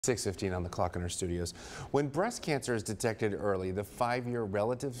6:15 on the clock in our studios. When breast cancer is detected early, the 5-year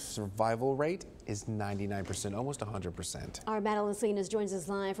relative survival rate is 99%, almost 100%. Our Madeline Salinas joins us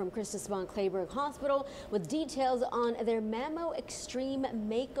live from Christus von Kleberg Hospital with details on their Mammo Extreme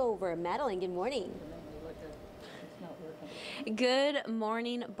Makeover. Madeline, good morning. Good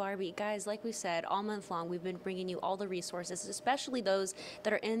morning, Barbie. Guys, like we said, all month long, we've been bringing you all the resources, especially those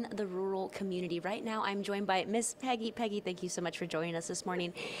that are in the rural community. Right now, I'm joined by Miss Peggy. Peggy, thank you so much for joining us this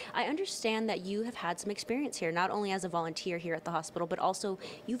morning. I understand that you have had some experience here, not only as a volunteer here at the hospital, but also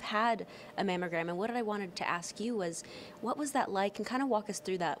you've had a mammogram. And what I wanted to ask you was, what was that like? And kind of walk us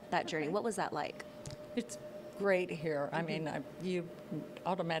through that journey. What was that like? It's great here. I mean, you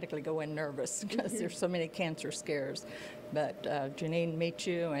automatically go in nervous because there's so many cancer scares. But Janine meets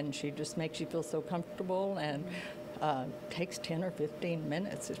you, and she just makes you feel so comfortable, and takes 10 or 15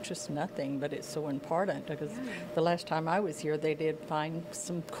 minutes. It's just nothing, but it's so important because the last time I was here, they did find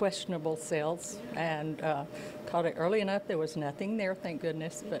some questionable cells and caught it early enough. There was nothing there, thank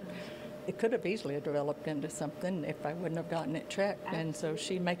goodness, but it could have easily developed into something if I wouldn't have gotten it checked. And so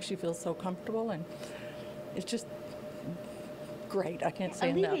she makes you feel so comfortable, and it's just great. I can't say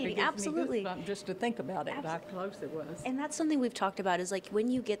enough. It gives absolutely. me goosebumps just to think about it, how close it was. And that's something we've talked about is like when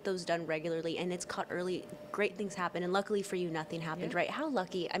you get those done regularly and it's caught early, great things happen. And luckily for you, nothing happened, right? How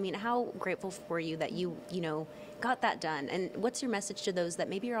lucky, I mean, how grateful were you that you got that done? And what's your message to those that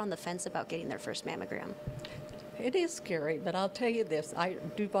maybe are on the fence about getting their first mammogram? It is scary, but I'll tell you this. I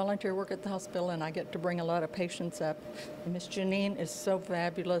do volunteer work at the hospital, and I get to bring a lot of patients up. Miss Janine is so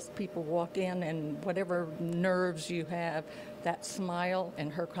fabulous. People walk in, and whatever nerves you have, that smile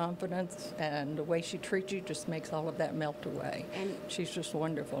and her confidence and the way she treats you just makes all of that melt away. And she's just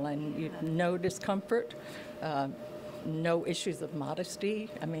wonderful, and no discomfort. No issues of modesty.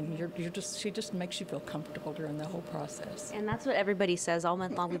 I mean, she just makes you feel comfortable during the whole process. And that's what everybody says all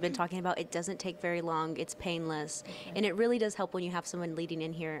month long. We've been talking about it doesn't take very long. It's painless, and it really does help when you have someone leading you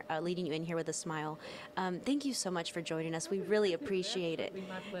in here with a smile. Thank you so much for joining us. We really appreciate it. It'll be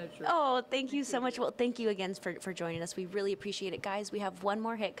my pleasure. Oh, thank you so much. Well, thank you again for joining us. We really appreciate it, guys. We have one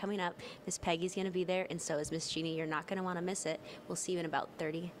more hit coming up. Miss Peggy's going to be there, and so is Miss Jeannie. You're not going to want to miss it. We'll see you in about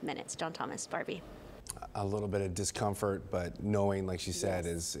 30 minutes. John Thomas, Barbie. A little bit of discomfort, but knowing, like she said,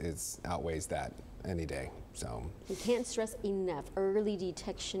 is outweighs that any day. So you can't stress enough. Early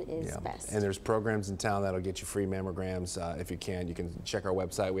detection is best. And there's programs in town that'll get you free mammograms. If you can check our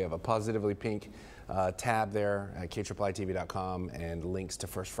website. We have a Positively Pink tab there at KIITV.com and links to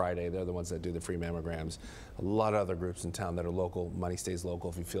First Friday. They're the ones that do the free mammograms. A lot of other groups in town that are local. Money stays local.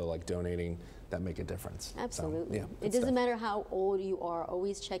 If you feel like donating, that make a difference. Absolutely. So, it doesn't matter how old you are.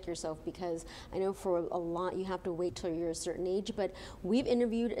 Always check yourself, because I know for a lot you have to wait till you're a certain age. But we've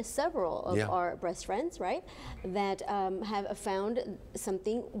interviewed several of our breast friends, right, that have found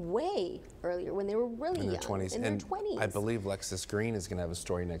something way earlier when they were really in their young, 20s. in their 20s. I believe Lexus Green is going to have a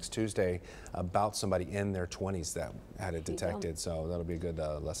story next Tuesday about somebody in their 20s that had it detected. So that'll be a good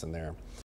lesson there.